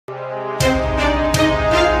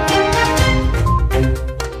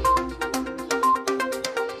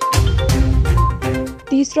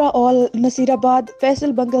تیسراآل نصیرآباد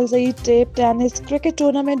Faisal Bangulzai tennis cricket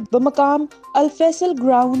tournament بمقام al Faisal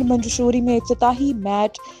ground منجھوشوری میں افتتاحی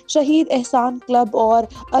match شہید احسان کلب اور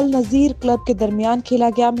النظیر کلب کے درمیان کھیلا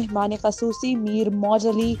گیا۔ مہمان خصوصی میر موج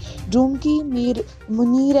علی ڈومکی، میر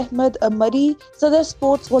منیر احمد مری، صدر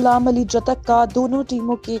اسپورٹس غلام علی جتک کا دونوں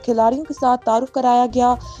ٹیموں کے کھلاڑیوں کے ساتھ تعارف کرایا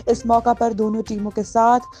گیا۔ اس موقع پر دونوں ٹیموں کے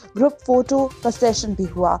ساتھ گروپ فوٹو کا سیشن بھی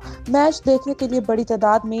ہوا۔ میچ دیکھنے کے لیے بڑی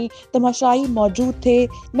تعداد میں تماشائی موجود تھے۔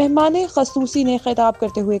 مہمان خصوصی نے خطاب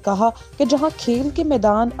کرتے ہوئے کہا کہ جہاں کھیل کے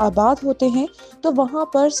میدان آباد ہوتے ہیں تو وہاں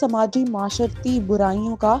پر سماجی معاشرتی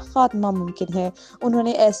برائیوں کا خاتمہ ممکن ہے۔ انہوں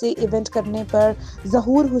نے ایسے ایونٹ کرنے پر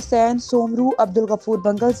ظہور حسین سومرو، عبدالغفور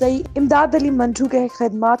بنگلزئی، امداد علی منجھو کے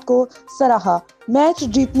خدمات کو سراہا۔ میچ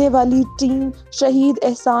جیتنے والی ٹیم شہید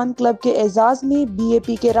احسان کلب کے اعزاز میں بی اے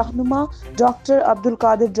پی کے رہنما ڈاکٹر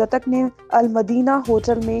عبدالقادر جتک نے المدینہ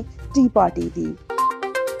ہوٹل میں ٹی پارٹی دی۔